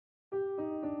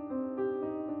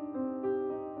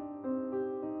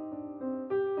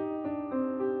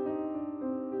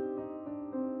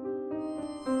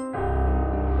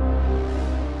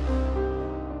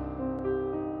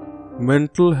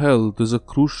Mental health is a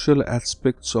crucial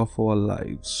aspect of our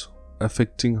lives,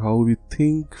 affecting how we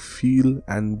think, feel,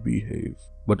 and behave,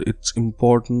 but its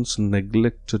importance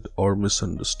neglected or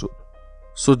misunderstood.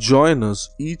 So join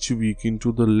us each week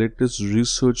into the latest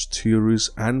research theories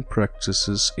and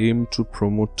practices aimed to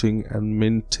promoting and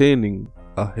maintaining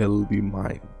a healthy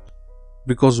mind.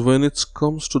 Because when it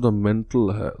comes to the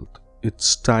mental health,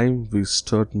 it's time we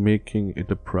start making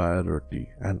it a priority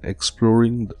and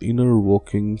exploring the inner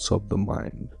workings of the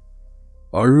mind.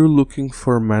 Are you looking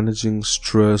for managing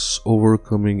stress,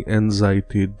 overcoming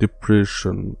anxiety,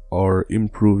 depression, or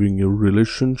improving your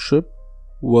relationship?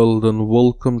 Well then,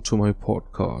 welcome to my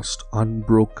podcast,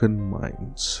 Unbroken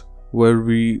Minds, where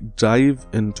we dive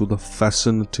into the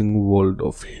fascinating world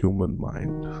of human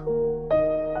mind.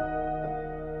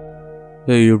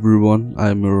 Hey everyone,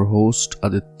 I'm your host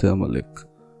Aditya Malik.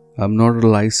 I'm not a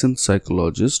licensed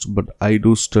psychologist, but I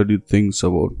do study things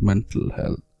about mental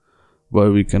health,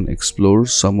 where we can explore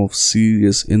some of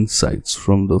serious insights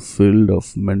from the field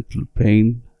of mental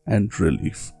pain and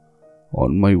relief.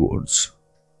 On my words.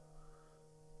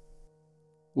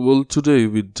 Well, today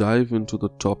we dive into the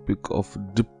topic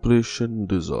of depression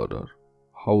disorder,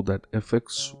 how that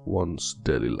affects one's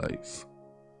daily life.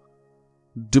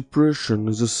 Depression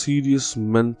is a serious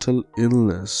mental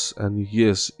illness, and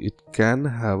yes, it can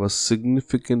have a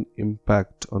significant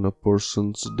impact on a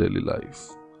person's daily life,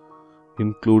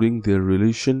 including their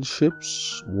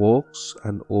relationships, works,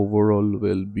 and overall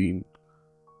well-being.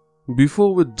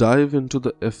 Before we dive into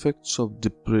the effects of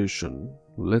depression,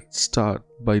 let's start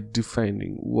by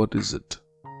defining what is it.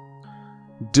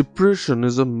 Depression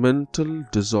is a mental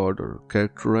disorder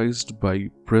characterized by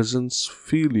presence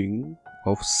feeling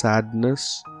of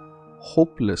sadness,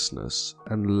 hopelessness,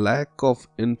 and lack of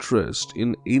interest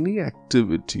in any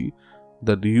activity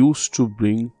that used to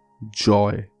bring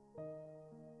joy.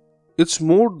 It's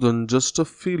more than just a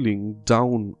feeling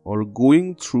down or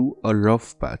going through a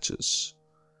rough patches.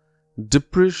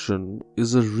 Depression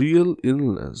is a real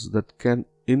illness that can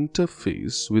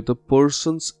interface with a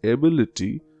person's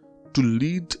ability to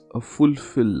lead a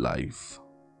fulfilled life.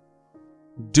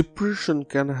 Depression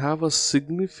can have a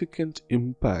significant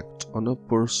impact on a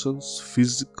person's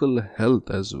physical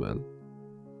health as well.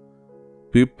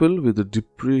 People with a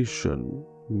depression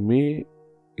may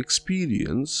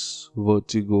experience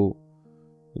vertigo,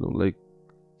 like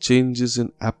changes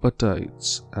in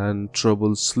appetites and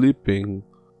trouble sleeping,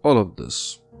 all of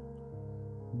this.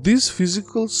 These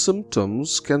physical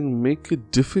symptoms can make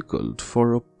it difficult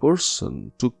for a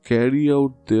person to carry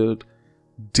out their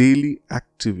daily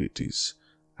activities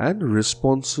and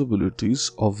responsibilities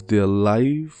of their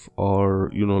life, or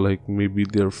maybe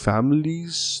their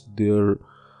families, their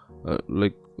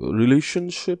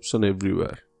relationships, and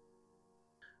everywhere.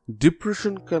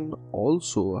 Depression can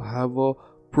also have a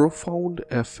profound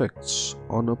effects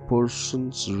on a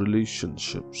person's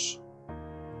relationships.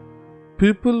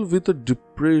 People with a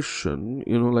depression,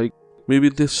 maybe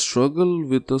they struggle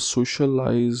with a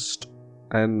socialized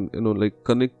and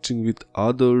connecting with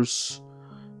others,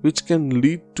 which can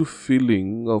lead to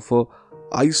feeling of a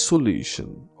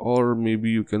isolation, or maybe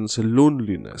you can say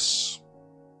loneliness.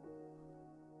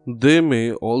 They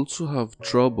may also have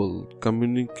trouble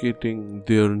communicating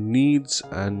their needs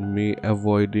and may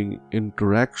avoiding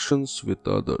interactions with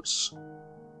others.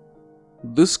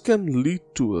 This can lead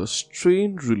to a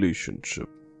strained relationship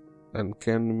and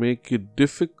can make it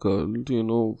difficult,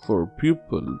 for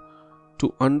people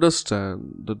to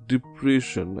understand the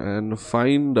depression and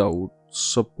find out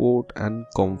support and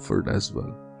comfort as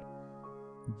well.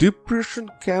 Depression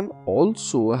can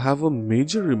also have a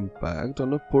major impact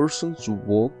on a person's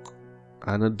work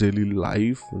and a daily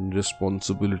life and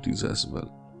responsibilities as well.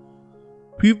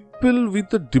 People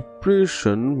with a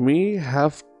depression may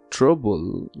have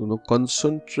trouble,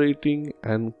 concentrating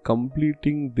and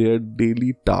completing their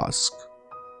daily task,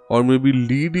 or maybe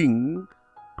leading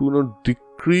to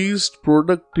decreased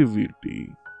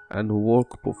productivity and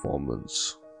work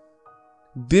performance.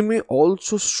 They may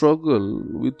also struggle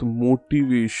with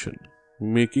motivation,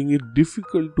 making it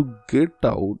difficult to get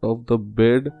out of the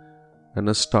bed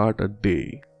and start a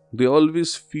day. They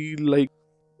always feel like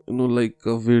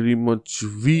a very much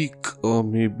weak or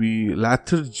maybe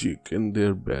lethargic in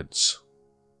their beds.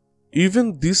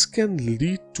 Even this can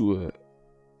lead to a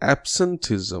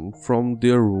absenteeism from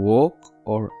their work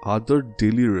or other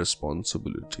daily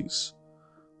responsibilities.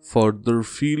 Further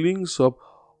feelings of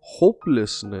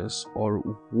hopelessness or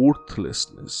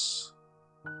worthlessness.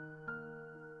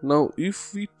 Now,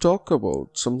 if we talk about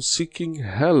some seeking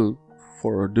help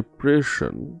for a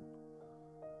depression,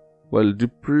 While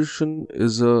depression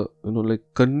is a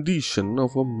condition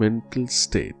of a mental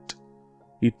state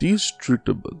it is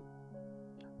treatable.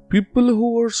 People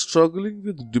who are struggling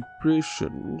with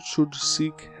depression should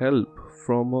seek help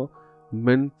from a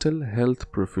mental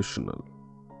health professional.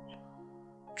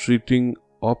 Treating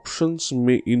options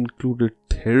may include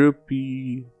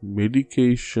therapy,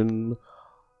 medication,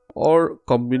 or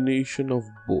combination of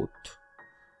both,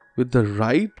 with the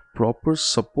right proper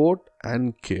support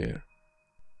and care.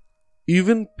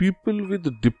 Even people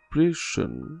with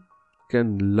depression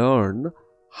can learn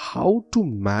how to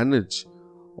manage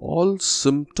all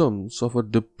symptoms of a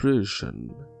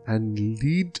depression and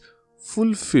lead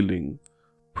fulfilling,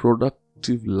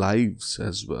 productive lives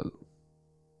as well.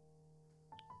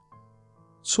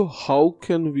 So, how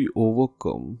can we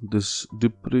overcome this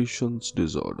depression's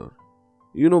disorder?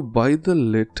 By the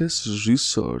latest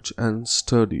research and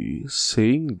study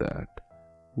saying that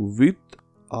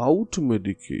without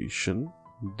medication,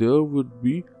 there would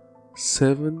be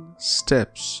 7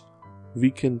 steps we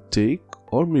can take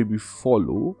or maybe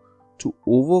follow to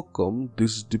overcome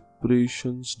this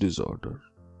depression's disorder.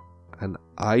 And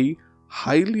I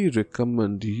highly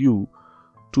recommend you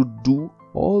to do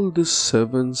all these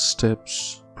 7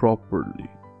 steps properly.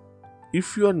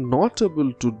 If you are not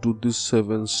able to do these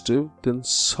 7 steps, then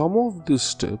some of these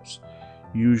steps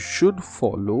you should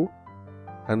follow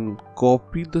and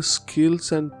copy the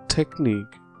skills and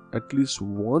technique at least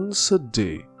once a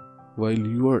day while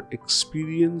you are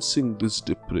experiencing this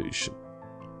depression.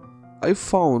 I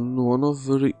found one of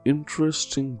very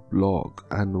interesting blog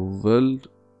and well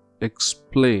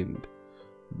explained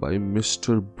by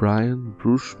Mr. Brian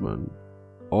Brushman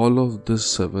all of the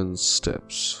 7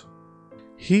 steps.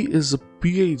 He is a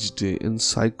PhD in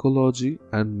psychology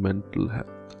and mental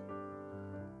health.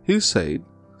 He said,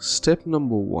 step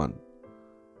number 1,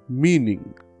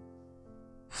 meaning.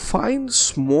 Find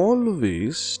small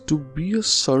ways to be a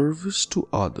service to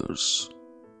others.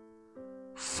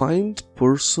 Find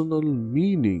personal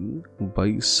meaning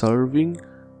by serving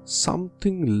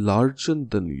something larger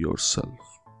than yourself.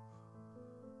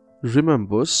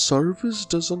 Remember, service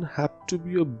doesn't have to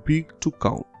be a big to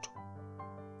count.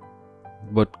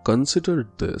 But consider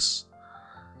this,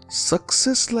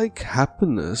 success like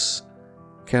happiness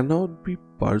cannot be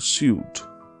pursued.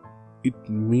 It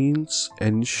means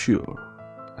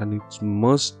ensure, and it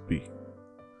must be.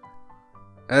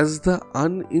 As the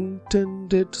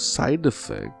unintended side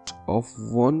effect of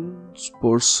one's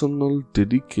personal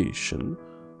dedication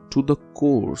to the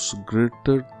cause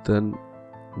greater than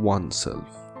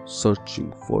oneself,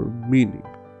 searching for meaning.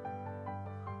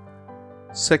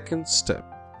 Second step,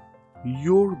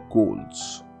 your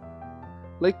goals.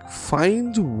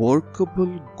 Find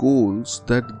workable goals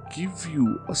that give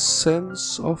you a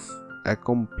sense of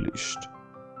accomplished.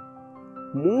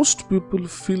 Most people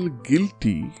feel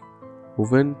guilty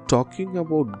when talking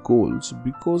about goals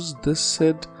because they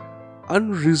set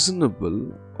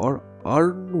unreasonable or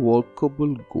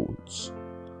unworkable goals.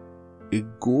 A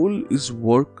goal is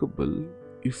workable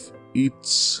if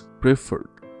it's preferred.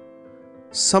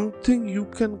 Something you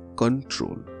can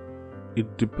control.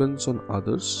 It depends on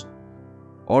others,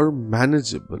 or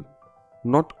manageable,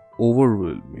 not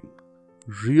overwhelming.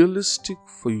 Realistic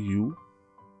for you,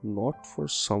 not for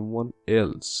someone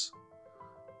else.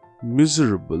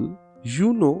 Miserable,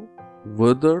 you know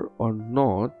whether or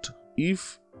not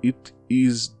if it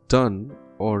is done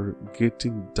or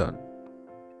getting done.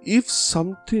 If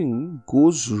something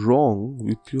goes wrong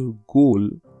with your goal,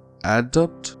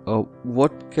 adapt a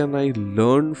what can I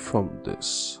learn from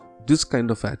this? This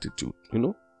kind of attitude,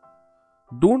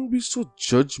 Don't be so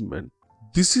judgmental.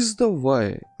 This is the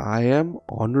why I am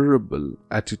honorable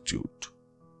attitude.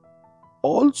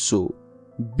 Also,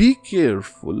 be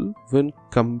careful when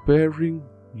comparing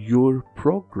your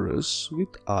progress with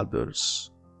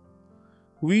others.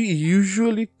 We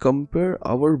usually compare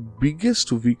our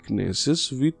biggest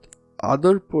weaknesses with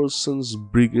other person's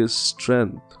biggest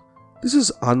strength. This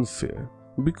is unfair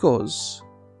because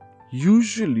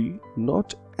usually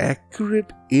not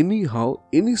accurate anyhow,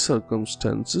 any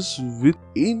circumstances with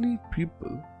any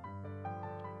people.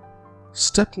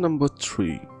 Step number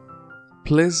 3,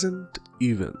 pleasant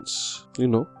events.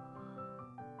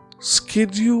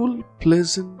 Schedule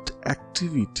pleasant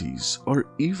activities or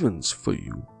events for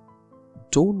you.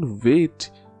 Don't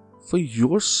wait for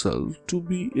yourself to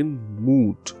be in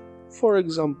mood. For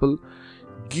example,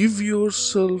 give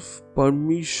yourself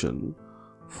permission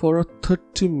for a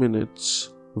 30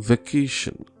 minutes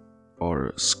vacation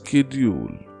or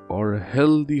schedule or a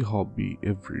healthy hobby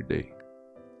every day.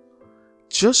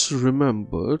 Just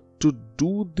remember to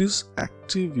do this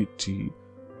activity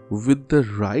with the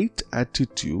right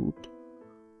attitude.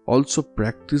 Also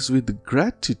practice with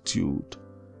gratitude.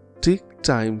 Take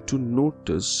time to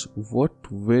notice what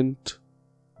went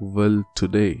well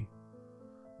today,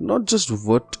 not just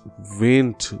what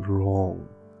went wrong.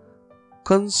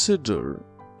 Consider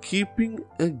keeping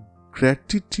a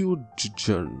gratitude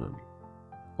journal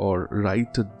or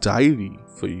write a diary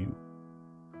for you.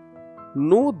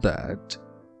 Know that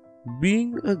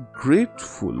being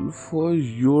grateful for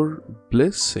your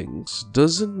blessings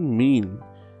doesn't mean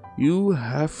you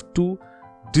have to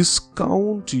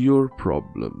discount your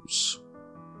problems.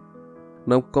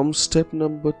 Now comes step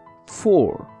number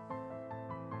 4,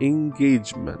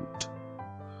 engagement.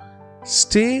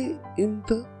 Stay in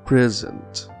the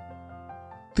present.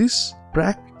 This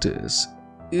practice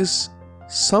is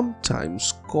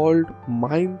sometimes called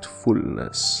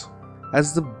mindfulness.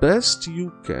 As the best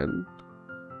you can,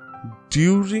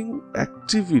 during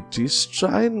activities,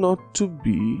 try not to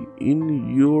be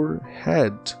in your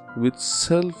head with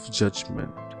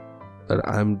self-judgment that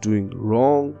I'm doing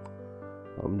wrong,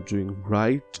 I'm doing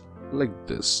right, like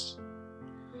this.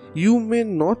 You may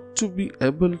not to be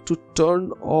able to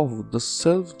turn off the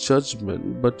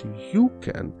self-judgment, but you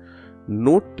can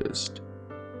notice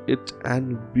it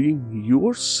and bring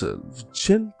yourself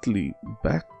gently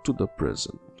back to the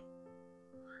present.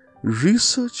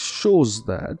 Research shows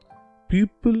that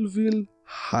people with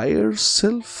higher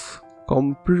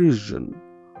self-comparison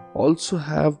also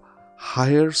have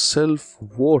higher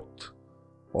self-worth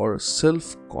or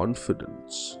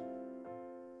self-confidence.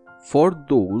 For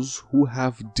those who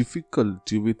have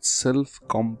difficulty with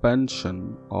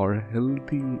self-compassion or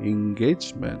healthy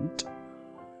engagement,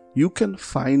 you can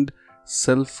find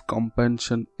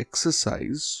self-compassion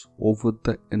exercise over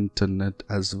the internet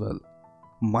as well.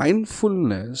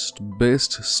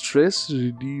 Mindfulness-based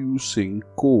stress-reducing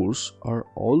courses are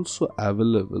also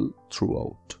available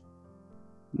throughout.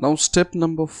 Now step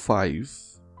number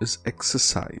 5 is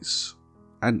exercise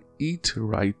and eat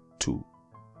right too.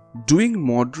 Doing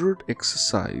moderate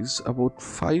exercise about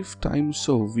 5 times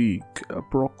a week,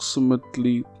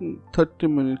 approximately 30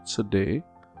 minutes a day,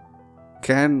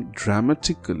 can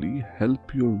dramatically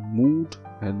help your mood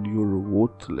and your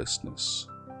worthlessness.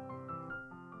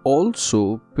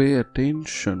 Also, pay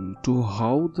attention to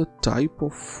how the type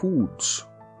of foods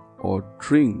or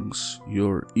drinks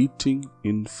you're eating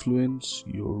influence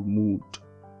your mood.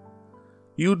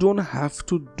 You don't have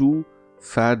to do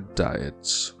fad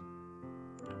diets,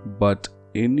 but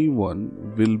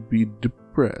anyone will be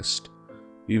depressed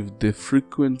if they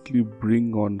frequently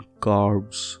bring on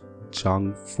carbs,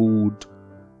 junk food,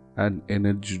 and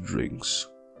energy drinks.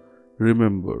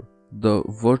 Remember, the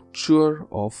virtue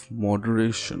of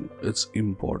moderation is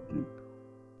important.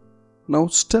 Now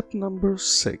step number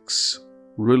 6,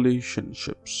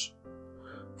 relationships.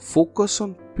 Focus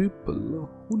on people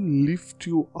who lift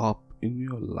you up in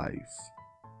your life.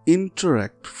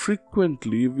 Interact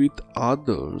frequently with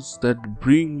others that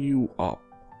bring you up,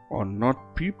 or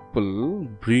not people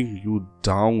bring you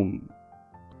down.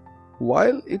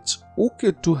 While it's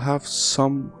okay to have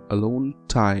some alone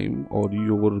time or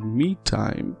your me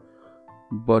time,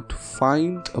 but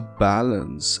find a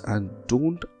balance and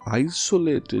don't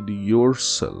isolate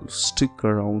yourself. Stick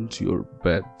around your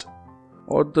bed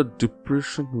or the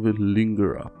depression will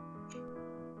linger up.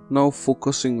 Now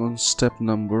focusing on step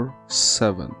number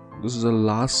 7. This is the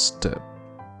last step.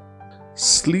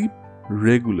 Sleep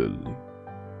regularly.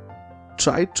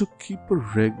 Try to keep a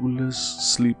regular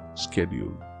sleep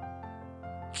schedule.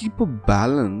 Keep a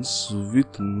balance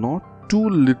with not too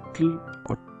little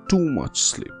or too much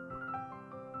sleep.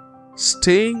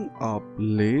 Staying up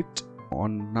late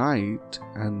on night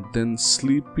and then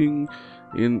sleeping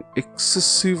in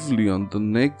excessively on the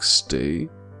next day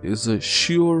is a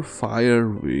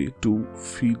surefire way to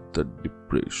feed the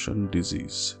depression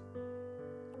disease.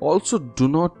 Also, do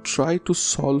not try to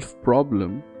solve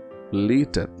problem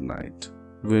late at night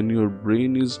when your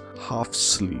brain is half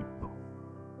asleep.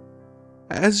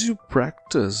 As you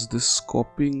practice these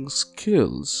coping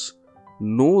skills,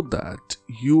 know that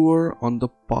you are on the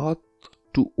path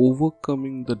to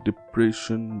overcoming the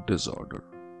depression disorder.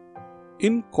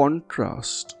 In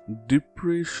contrast,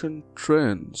 depression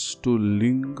trends to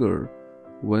linger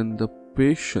when the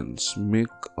patients make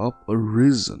up a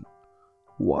reason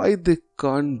why they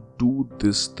can't do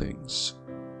these things.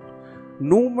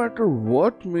 No matter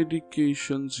what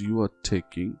medications you are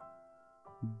taking,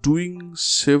 doing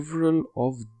several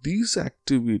of these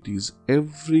activities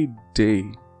every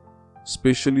day,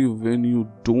 especially when you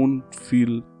don't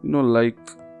feel like,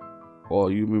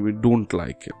 or you maybe don't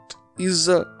like it, is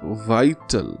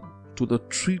vital to the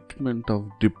treatment of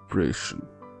depression.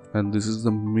 And this is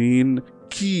the main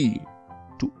key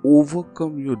to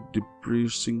overcome your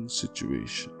depressing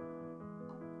situation.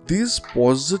 This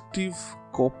positive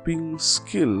coping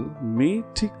skill may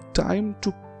take time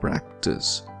to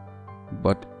practice,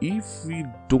 but if we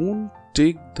don't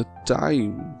take the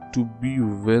time to be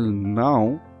well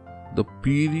now, the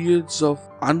periods of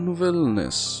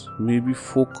unwellness may be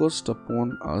focused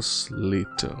upon us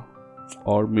later.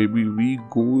 Or maybe we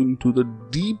go into the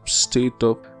deep state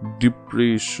of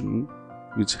depression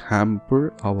which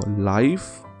hamper our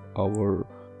life, our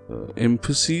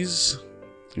emphases,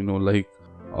 like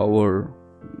our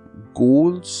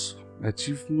goals,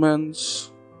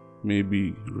 achievements,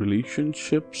 maybe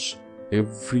relationships,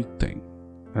 everything.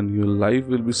 And your life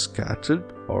will be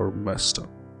scattered or messed up.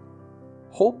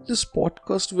 Hope this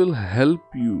podcast will help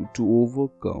you to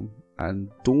overcome, and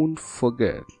don't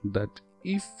forget that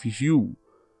if you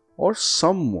or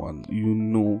someone you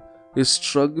know is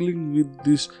struggling with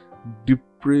this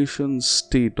depression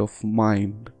state of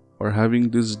mind or having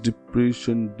these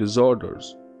depression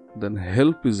disorders, then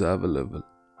help is available.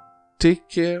 Take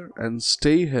care and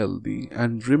stay healthy,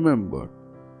 and remember,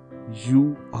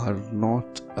 you are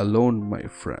not alone, my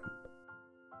friend.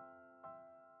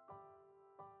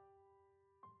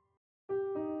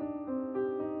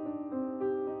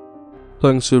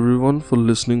 Thanks everyone for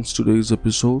listening to today's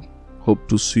episode. Hope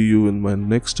to see you in my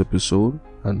next episode.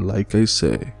 And like I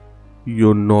say,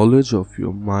 your knowledge of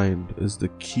your mind is the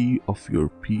key of your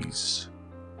peace.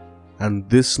 And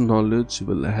this knowledge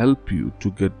will help you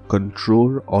to get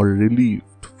control or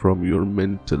relieved from your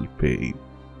mental pain.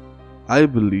 I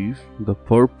believe the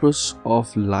purpose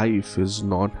of life is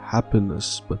not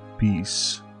happiness but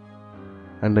peace.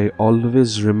 And I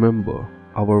always remember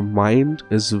our mind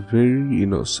is very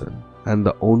innocent, and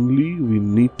the only we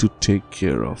need to take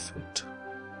care of it.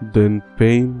 Then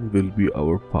pain will be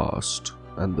our past,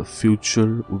 and the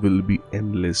future will be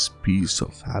endless peace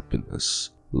of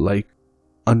happiness, like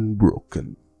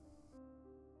Unbroken.